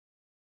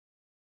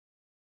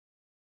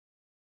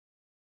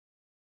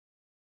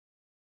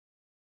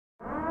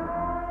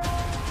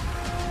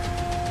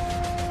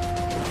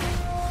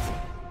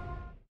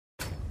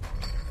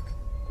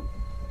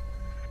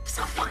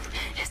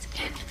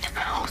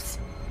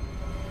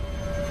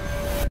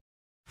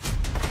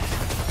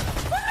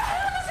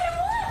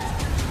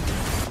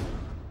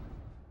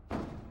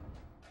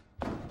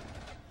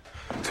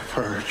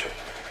Purge.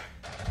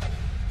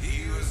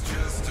 He was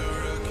just a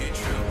rookie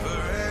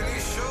trooper and he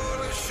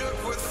surely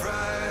shook with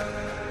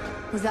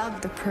fright.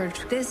 Without the Purge,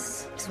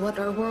 this is what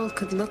our world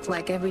could look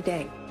like every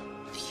day.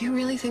 You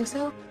really think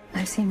so?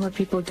 I've seen what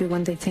people do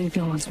when they think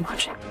no one's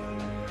watching.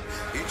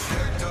 He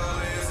checked all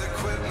his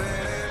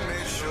equipment and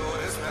made sure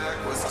his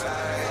pack was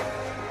tight.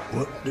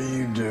 What do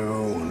you do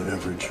when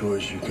every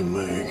choice you can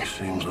make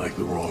seems like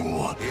the wrong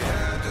one? He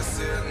had to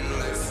sit and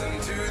listen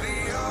to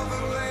the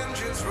other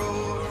engines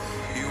roar.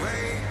 You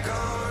ain't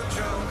gonna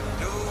jump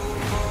no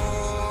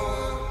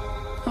more.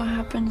 What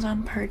happens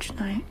on Purge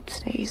night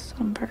stays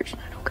on Purge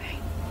night, okay?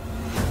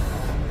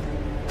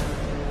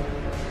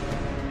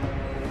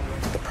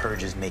 The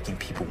Purge is making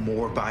people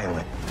more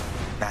violent.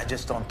 Not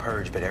just on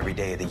Purge, but every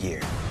day of the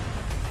year.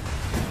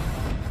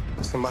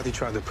 Somebody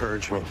tried to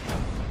purge me.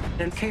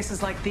 In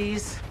cases like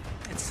these,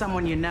 it's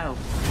someone you know.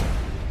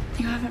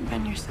 You haven't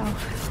been yourself.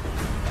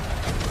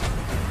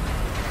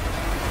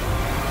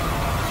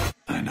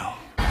 I know.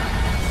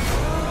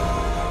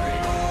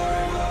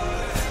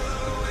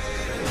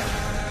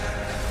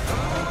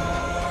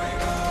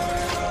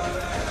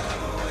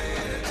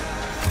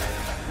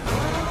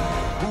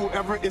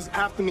 Whoever is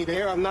after me,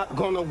 they are not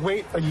gonna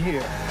wait a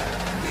year.